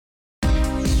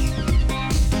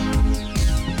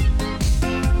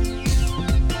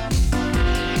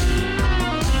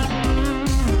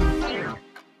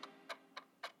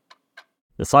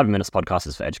The Cyber Minutes podcast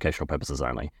is for educational purposes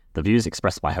only. The views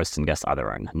expressed by hosts and guests are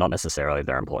their own, not necessarily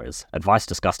their employers. Advice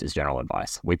discussed is general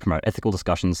advice. We promote ethical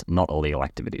discussions, not illegal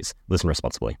activities. Listen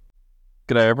responsibly.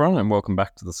 G'day everyone, and welcome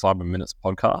back to the Cyber Minutes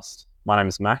podcast. My name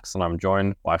is Max, and I'm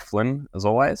joined by Flynn, as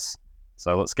always.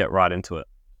 So let's get right into it.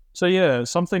 So yeah,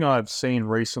 something I've seen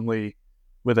recently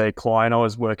with a client I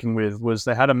was working with was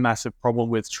they had a massive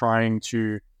problem with trying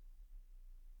to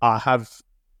have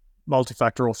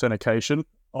multi-factor authentication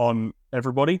on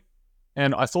everybody.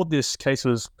 And I thought this case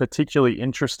was particularly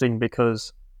interesting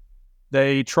because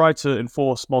they tried to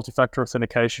enforce multi-factor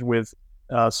authentication with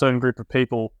a certain group of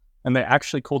people, and they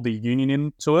actually called the union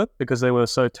into it because they were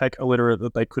so tech illiterate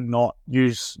that they could not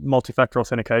use multi-factor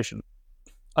authentication.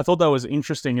 I thought that was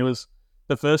interesting. It was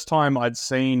the first time I'd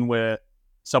seen where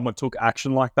someone took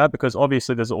action like that, because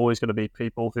obviously there's always going to be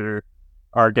people who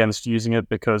are against using it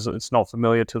because it's not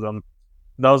familiar to them.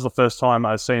 That was the first time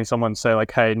I've seen someone say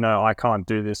like, hey, no, I can't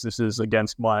do this. This is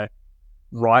against my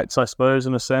rights, I suppose,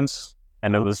 in a sense.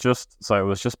 And it was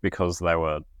just because they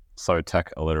were so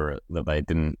tech illiterate that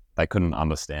they couldn't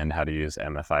understand how to use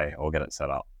MFA or get it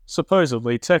set up.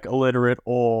 Supposedly tech illiterate,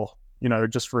 or,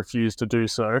 just refuse to do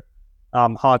so.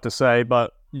 Hard to say,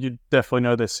 but you definitely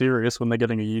know they're serious when they're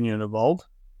getting a union involved.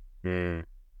 I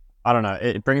don't know.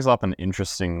 It brings up an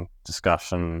interesting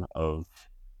discussion of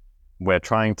we're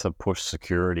trying to push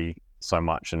security so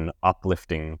much and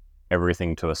uplifting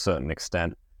everything to a certain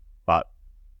extent, but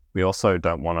we also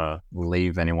don't want to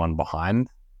leave anyone behind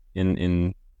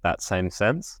in that same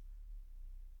sense.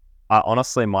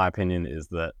 Honestly, my opinion is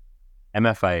that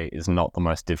MFA is not the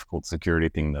most difficult security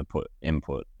thing to put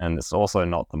input, and it's also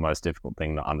not the most difficult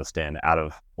thing to understand out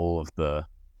of all of the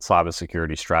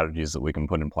cybersecurity strategies that we can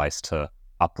put in place to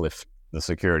uplift the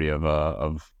security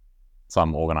of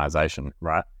some organization,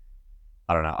 right?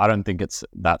 I don't know. I don't think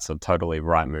that's a totally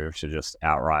right move to just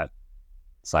outright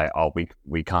say, oh,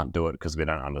 we can't do it because we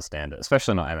don't understand it,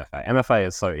 especially not MFA. MFA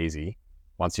is so easy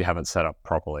once you have it set up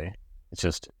properly. It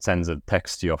just sends a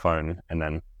text to your phone and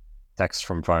then text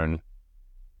from phone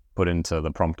put into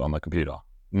the prompt on the computer.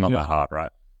 Not that hard,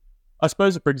 right? I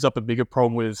suppose it brings up a bigger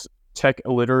problem with tech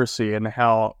illiteracy and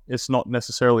how it's not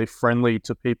necessarily friendly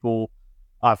to people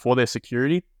for their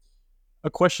security. A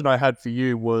question I had for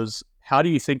you was, how do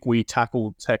you think we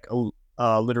tackle tech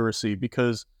literacy?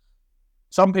 Because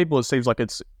some people, it seems like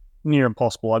it's near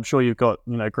impossible. I'm sure you've got,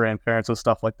 grandparents or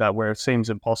stuff like that where it seems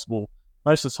impossible.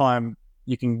 Most of the time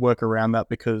you can work around that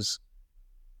because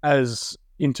as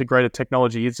integrated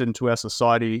technology is into our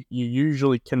society, you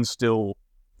usually can still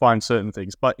find certain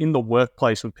things. But in the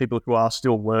workplace with people who are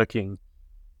still working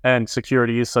and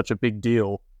security is such a big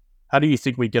deal, how do you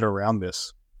think we get around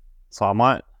this? So I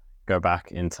might go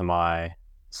back into my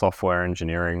software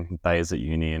engineering days at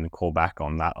uni and call back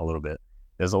on that a little bit.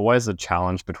 There's always a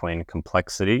challenge between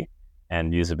complexity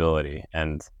and usability,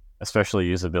 and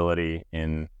especially usability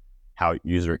in how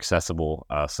user accessible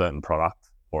a certain product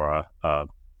or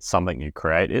something you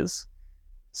create is.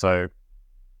 So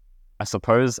I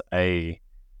suppose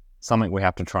something we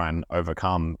have to try and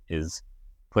overcome is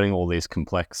putting all these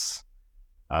complex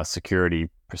security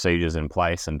procedures in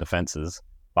place and defenses,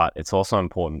 but it's also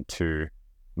important to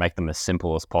make them as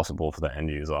simple as possible for the end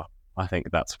user. I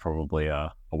think that's probably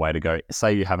a way to go.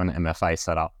 Say you have an MFA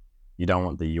set up, you don't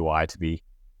want the UI to be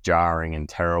jarring and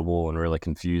terrible and really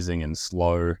confusing and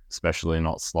slow, especially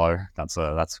not slow.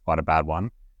 That's quite a bad one.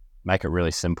 Make it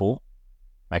really simple,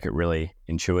 make it really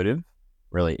intuitive,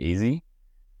 really easy,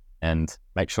 and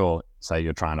make sure, say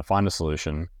you're trying to find a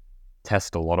solution,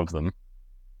 test a lot of them,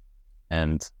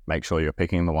 and make sure you're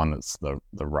picking the one that's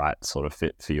the right sort of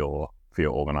fit for your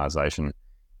organization.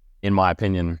 In my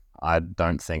opinion, I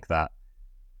don't think that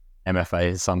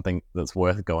MFA is something that's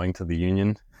worth going to the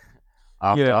union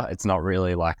after. Yeah. It's not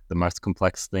really like the most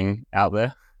complex thing out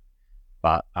there,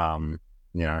 but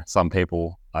some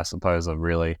people, I suppose, are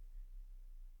really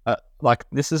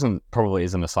this probably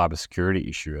isn't a cybersecurity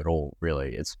issue at all,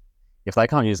 really. It's if they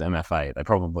can't use MFA, they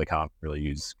probably can't really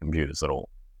use computers at all.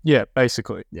 Yeah,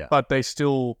 basically. Yeah. But they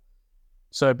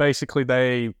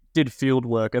did field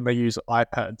work and they use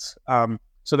iPads.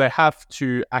 So they have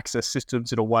to access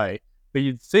systems in a way. But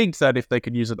you'd think that if they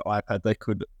could use an iPad, they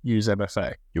could use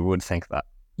MFA. You would think that.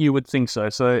 You would think so.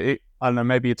 So I don't know,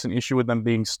 maybe it's an issue with them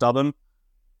being stubborn.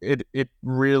 It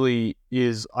really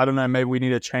is. I don't know, maybe we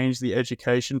need to change the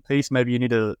education piece. Maybe you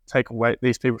need to take away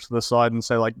these people to the side and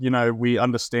say, like, we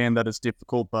understand that it's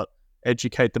difficult, but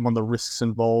educate them on the risks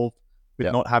involved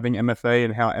with not having MFA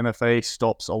and how MFA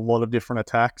stops a lot of different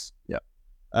attacks. Yeah.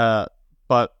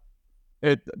 But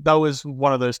that was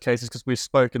one of those cases, because we've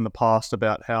spoken in the past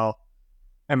about how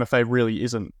MFA really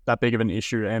isn't that big of an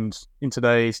issue. And in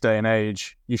today's day and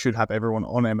age, you should have everyone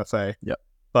on MFA. Yep.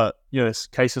 But,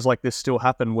 cases like this still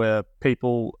happen where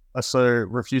people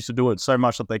refuse to do it so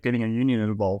much that they're getting a union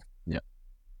involved.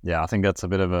 Yeah, I think that's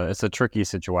it's a tricky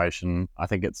situation. I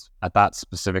think it's at that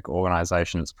specific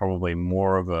organization, it's probably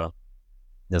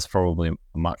there's probably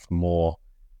a much more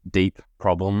deep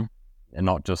problem, and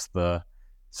not just the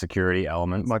security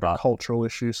elements. Like a cultural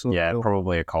issue.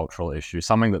 Probably a cultural issue,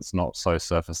 something that's not so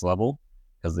surface level.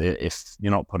 Because if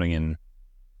you're not putting in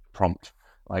prompt,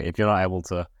 like if you're not able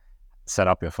to set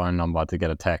up your phone number to get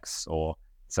a text, or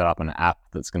set up an app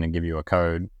that's going to give you a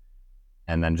code,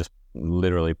 and then just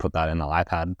literally put that in the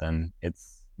iPad, then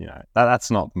it's, that's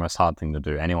not the most hard thing to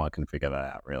do. Anyone can figure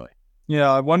that out, really.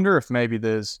 Yeah, I wonder if maybe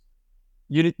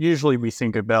usually we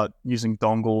think about using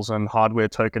dongles and hardware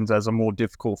tokens as a more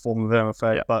difficult form of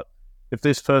MFA, but if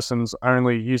this person's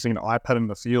only using an iPad in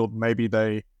the field, maybe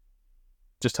they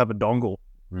just have a dongle,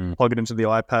 plug it into the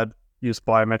iPad, use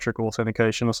biometric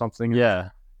authentication or something.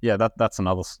 Yeah, that's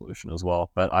another solution as well.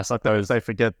 But I suppose if they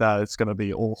forget that, it's going to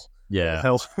be all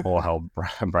hell. All hell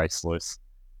breaks loose.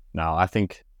 No, I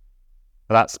think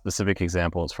for that specific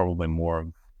example, it's probably more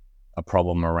of a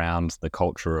problem around the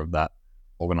culture of that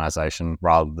organization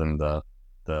rather than the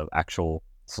actual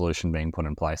solution being put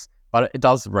in place. But it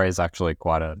does raise actually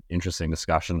quite an interesting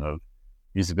discussion of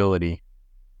usability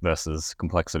versus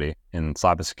complexity in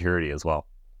cybersecurity as well.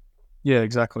 Yeah,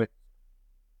 exactly.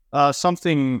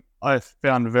 Something I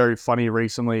found very funny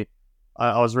recently,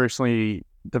 I was recently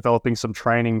developing some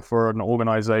training for an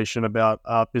organization about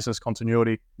business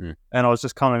continuity, and I was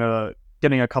just kind of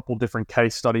getting a couple different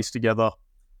case studies together.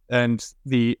 And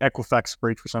the Equifax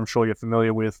breach, which I'm sure you're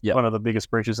familiar with, one of the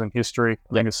biggest breaches in history.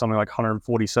 I think it's something like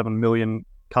 147 million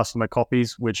customer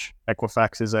copies, which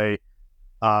Equifax is a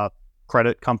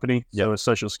credit company. So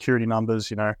social security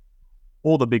numbers,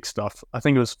 all the big stuff. I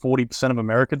think it was 40% of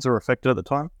Americans were affected at the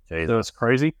time. Jesus. So it's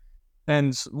crazy.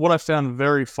 And what I found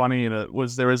very funny in it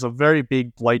was there is a very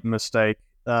big blatant mistake.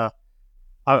 I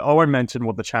won't mention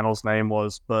what the channel's name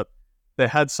was, but they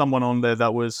had someone on there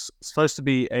that was supposed to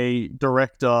be a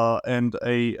director and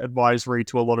a advisory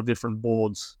to a lot of different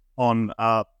boards on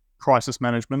crisis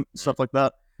management, stuff like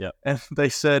that. Yeah. And they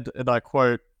said, and I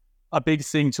quote, "A big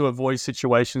thing to avoid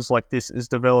situations like this is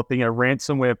developing a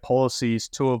ransomware policies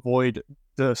to avoid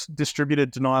the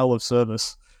distributed denial of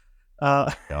service."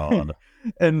 God.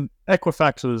 And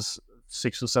Equifax was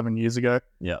 6 or 7 years ago.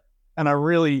 Yeah.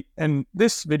 And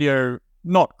this video,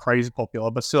 not crazy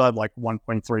popular, but still had like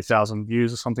 1.3 thousand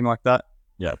views or something like that.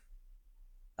 Yeah.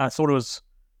 I thought it was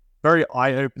very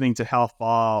eye-opening to how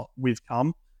far we've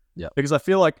come. Yeah. Because I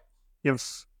feel like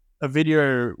if a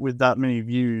video with that many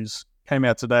views came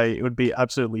out today, it would be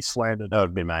absolutely slandered. That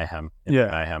would be mayhem.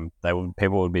 Mayhem.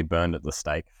 People would be burned at the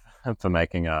stake for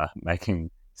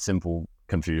making simple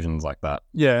confusions like that.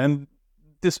 Yeah, and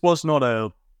this was not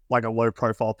a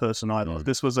low-profile person either.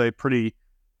 This was a pretty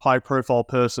high-profile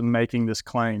person making this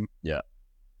claim. Yeah.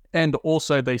 And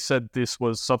also they said this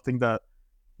was something that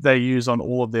they use on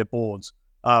all of their boards.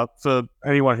 For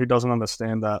anyone who doesn't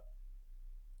understand that,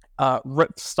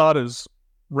 starters,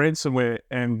 ransomware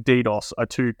and DDoS are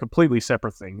two completely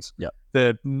separate things.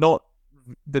 Yeah.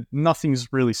 Nothing's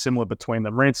really similar between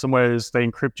them. Ransomware is they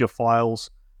encrypt your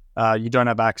files. You don't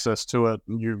have access to it.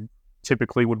 You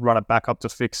typically would run a backup to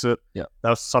fix it. Yeah.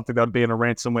 That's something that would be in a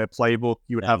ransomware playbook.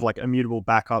 You would have like immutable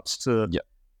backups to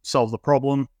solve the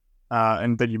problem.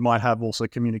 And then you might have also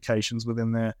communications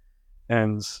within there.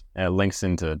 And it links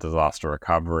into disaster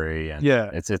recovery. And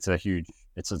it's its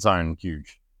own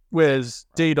huge. Whereas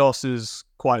DDoS is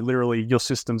quite literally your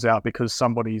system's out because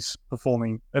somebody's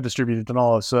performing a distributed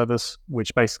denial of service,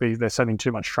 which basically they're sending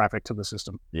too much traffic to the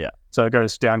system. Yeah. So it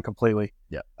goes down completely.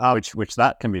 Yeah. Which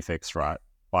that can be fixed, right,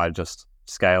 by just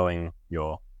scaling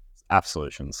your app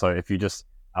solution. So if you just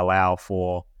allow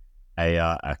for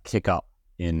a kick up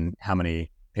in how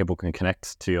many people can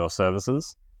connect to your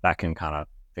services, that can kind of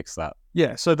fix that.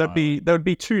 Yeah, so there would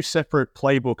be two separate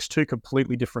playbooks, two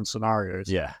completely different scenarios.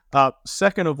 Yeah.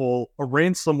 Second of all, a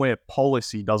ransomware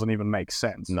policy doesn't even make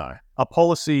sense. No. A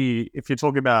policy, if you're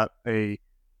talking about a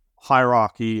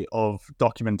hierarchy of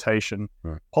documentation,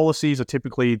 policies are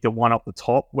typically the one up the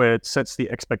top where it sets the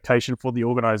expectation for the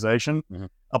organization. Mm-hmm.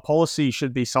 A policy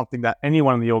should be something that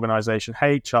anyone in the organization,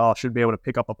 HR, should be able to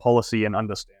pick up a policy and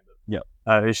understand it.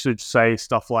 Yeah. It should say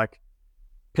stuff like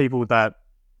people that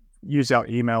use our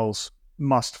emails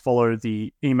must follow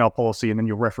the email policy, and then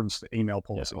you'll reference the email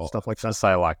policy, stuff like that. Just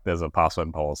say like there's a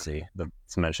password policy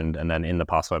that's mentioned, and then in the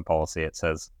password policy it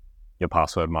says your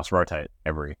password must rotate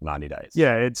every 90 days.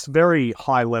 Yeah, it's very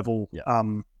high level. Yeah.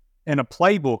 And a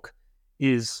playbook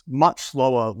is much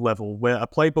lower level, where a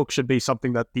playbook should be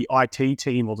something that the IT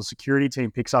team or the security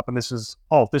team picks up, and this is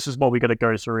what we're going to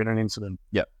go through in an incident.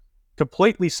 Yep.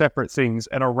 Completely separate things.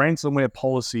 And a ransomware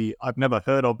policy I've never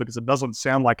heard of, because it doesn't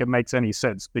sound like it makes any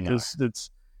sense, because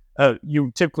it's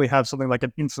you typically have something like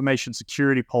an information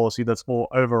security policy that's more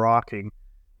overarching,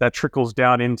 that trickles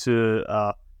down into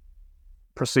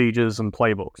procedures and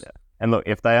playbooks. Yeah. And look,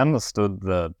 if they understood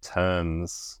the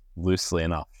terms loosely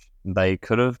enough, they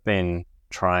could have been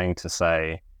trying to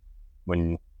say,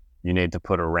 when you need to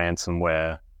put a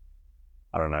ransomware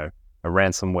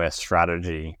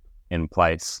strategy in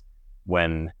place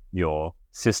when your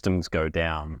systems go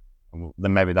down,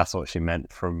 then maybe that's what she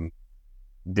meant from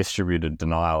distributed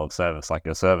denial of service, like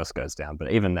your service goes down.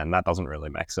 But even then, that doesn't really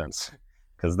make sense,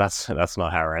 because that's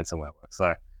not how ransomware works.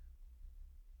 So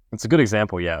it's a good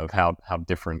example, of how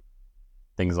different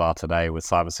things are today with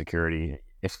cybersecurity.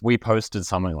 If we posted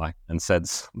something like and said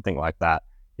something like that,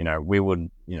 we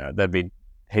would, there'd be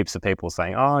heaps of people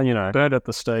saying, burn at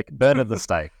the stake. Burn at the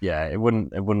stake. Yeah, it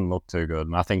wouldn't look too good.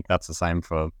 And I think that's the same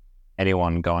for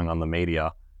anyone going on the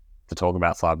media to talk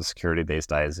about cybersecurity these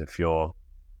days. If you're,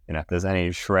 if there's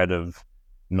any shred of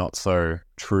not so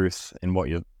truth in what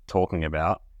you're talking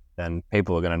about, then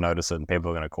people are going to notice it and people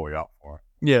are going to call you up for it.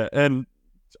 Yeah, and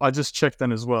I just checked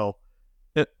then as well.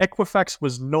 Equifax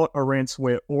was not a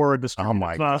ransomware or a distributor. Oh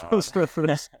my God.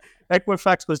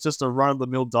 Equifax was just a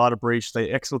run-of-the-mill data breach. They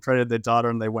exfiltrated their data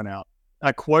and they went out.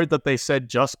 A quote that they said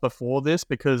just before this,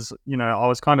 because, I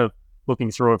was kind of looking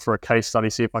through it for a case study,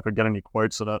 see if I could get any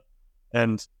quotes on it.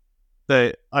 And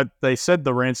they said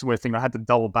the ransomware thing. I had to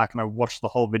double back and I watched the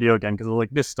whole video again, because I was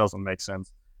like, this doesn't make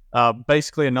sense.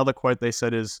 Basically, another quote they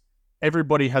said is,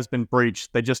 everybody has been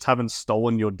breached. They just haven't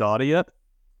stolen your data yet.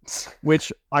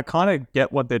 Which I kind of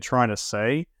get what they're trying to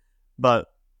say, but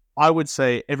I would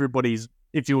say if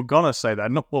you were going to say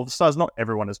that, not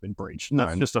everyone has been breached. No,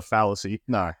 that's just a fallacy.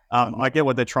 No. I get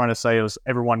what they're trying to say is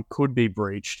everyone could be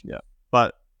breached. Yeah.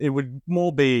 But it would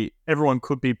more be everyone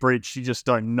could be breached, you just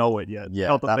don't know it yet. Yeah.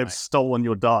 Not that they've stolen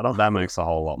your data. That makes a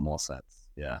whole lot more sense.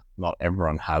 Yeah. Not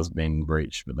everyone has been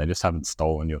breached, but they just haven't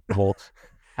stolen your... Well,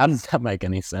 how does that make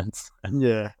any sense?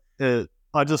 Yeah.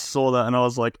 I just saw that and I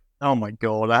was like, oh my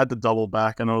God, I had to double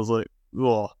back and I was like,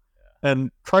 oh.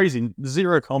 And crazy,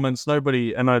 0 comments,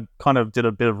 nobody, and I kind of did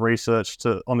a bit of research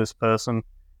on this person,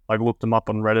 like looked them up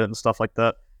on Reddit and stuff like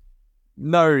that.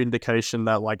 No indication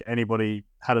that like anybody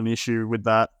had an issue with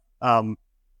that. And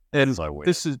so weird.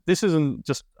 this isn't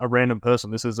just a random person.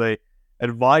 This is a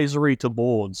advisory to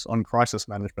boards on crisis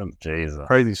management. Jesus.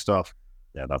 Crazy stuff.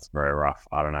 Yeah, that's very rough.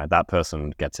 I don't know. That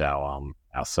person gets our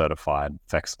certified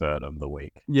Fexpert of the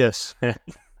week. Yes.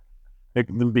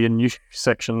 There'll be a new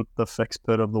section, the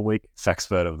Fexpert of the week.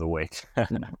 Fexpert of the week.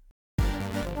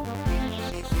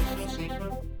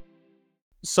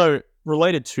 So,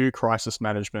 related to crisis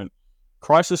management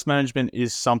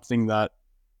is something that,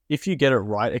 if you get it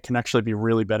right, it can actually be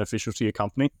really beneficial to your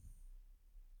company.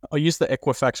 I'll use the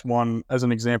Equifax one as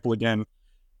an example again.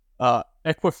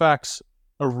 Equifax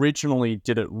originally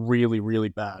did it really, really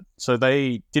bad. So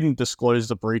they didn't disclose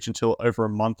the breach until over a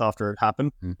month after it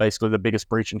happened. Basically the biggest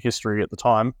breach in history at the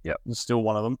time. Yeah, it's still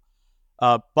one of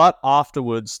them. But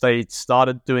afterwards, they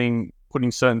started putting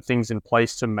certain things in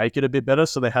place to make it a bit better.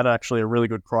 So they had actually a really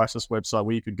good crisis website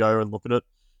where you could go and look at it.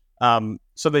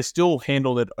 So they still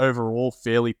handled it overall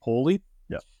fairly poorly.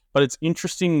 Yeah. But it's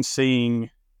interesting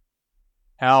seeing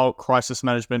how crisis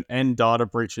management and data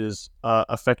breaches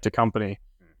affect a company.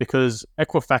 Because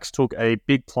Equifax took a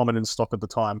big plummet in stock at the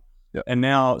time. Yep. And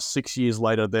now 6 years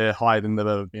later, they're higher than they've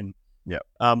ever been. Yep.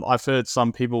 I've heard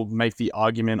some people make the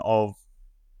argument of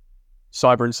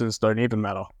cyber incidents don't even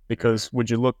matter, because would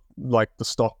you look like the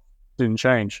stock didn't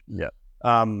change? Yeah.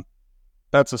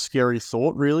 That's a scary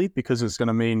thought, really, because it's going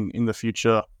to mean in the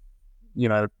future,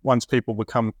 once people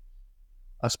become,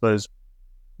 I suppose,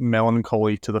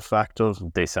 melancholy to the fact of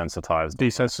desensitized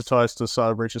to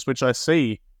cyber breaches, which I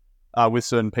see with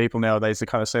certain people nowadays, they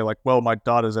kind of say like, well, my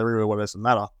data's everywhere, what does it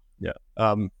matter? Yeah.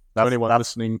 Anyone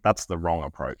listening, that's the wrong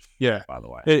approach. Yeah. By the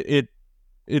way,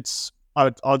 it's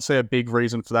I'd say a big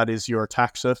reason for that is your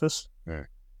attack surface. Yeah.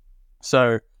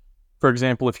 So, for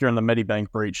example, if you're in the Medibank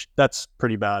breach, that's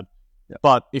pretty bad. Yeah.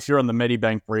 But if you're in the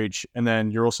Medibank breach and then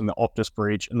you're also in the Optus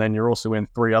breach and then you're also in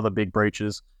 3 other big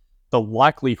breaches, the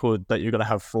likelihood that you're going to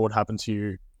have fraud happen to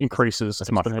you increases.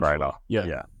 It's much greater.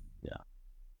 Yeah.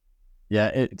 Yeah,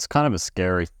 it's kind of a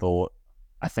scary thought.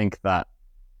 I think that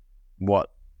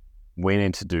what we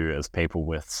need to do as people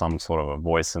with some sort of a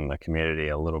voice in the community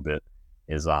a little bit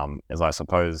is I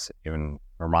suppose even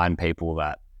remind people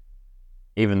that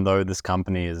even though this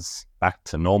company is back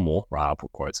to normal, right, I'll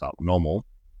put quotes up, normal,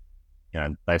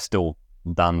 they've still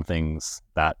done things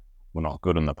that were not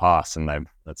good in the past, and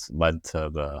that's led to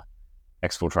the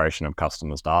exfiltration of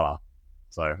customers' data.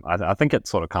 So I think it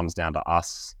sort of comes down to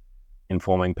us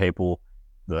informing people,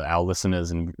 our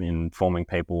listeners, informing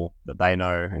people that they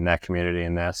know in their community,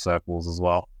 in their circles as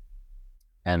well,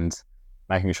 and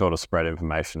making sure to spread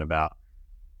information about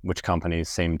which companies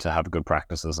seem to have good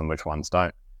practices and which ones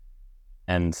don't.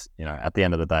 And, at the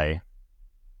end of the day,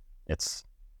 it's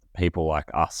people like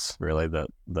us really that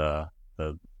the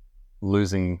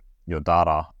losing your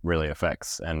data really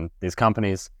affects. And these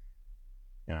companies,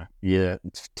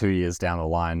 2 years down the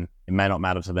line, it may not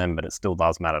matter to them, but it still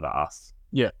does matter to us.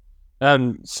 Yeah.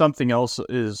 And something else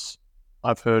is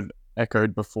I've heard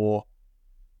echoed before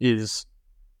is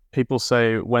people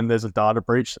say when there's a data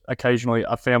breach, occasionally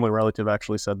a family relative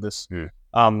actually said this.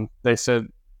 They said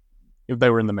if they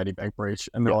were in the Medibank breach,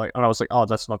 and they're like, and I was like, oh,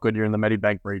 that's not good. You're in the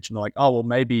Medibank breach. And they're like, oh, well,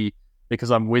 maybe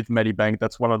because I'm with Medibank,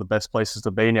 that's one of the best places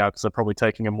to be now because they're probably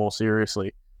taking it more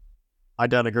seriously. I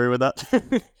don't agree with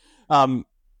that.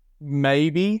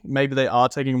 Maybe they are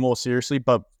taking it more seriously,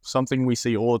 but something we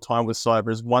see all the time with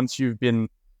cyber is once you've been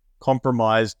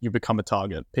compromised, you become a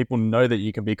target. People know that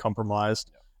you can be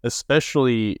compromised,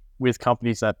 especially with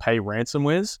companies that pay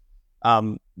ransomwares.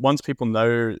 Once people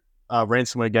know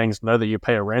ransomware gangs know that you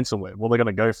pay a ransomware, well, they're going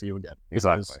to go for you again.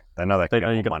 Exactly. They know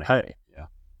you're going to pay. Yeah.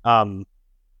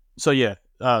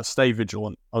 Stay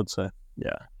vigilant, I would say.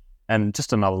 Yeah. And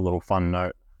just another little fun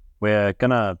note. We're going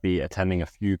to be attending a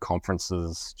few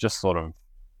conferences just sort of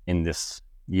in this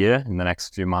year, in the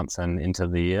next few months and into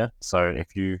the year. So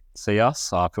if you see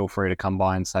us, feel free to come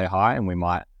by and say hi, and we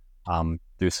might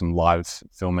do some live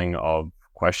filming of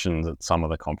questions at some of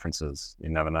the conferences. You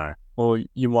never know. Or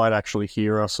you might actually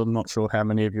hear us. I'm not sure how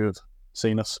many of you have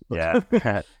seen us. Yeah.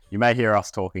 You may hear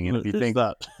us talking, and if you think,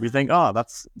 oh,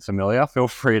 that's familiar, feel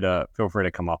free to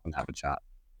come up and have a chat.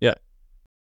 Yeah.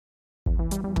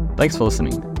 Thanks for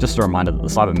listening. Just a reminder that the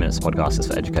Cyber Minutes podcast is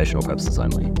for educational purposes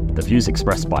only. The views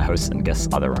expressed by hosts and guests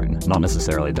are their own, not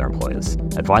necessarily their employers.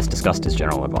 Advice discussed is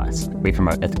general advice. We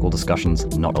promote ethical discussions,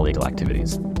 not illegal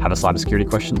activities. Have a cybersecurity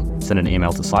question? Send an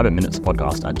email to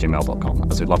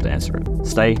cyberminutespodcast@gmail.com, as we'd love to answer it.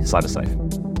 Stay cyber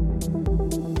safe.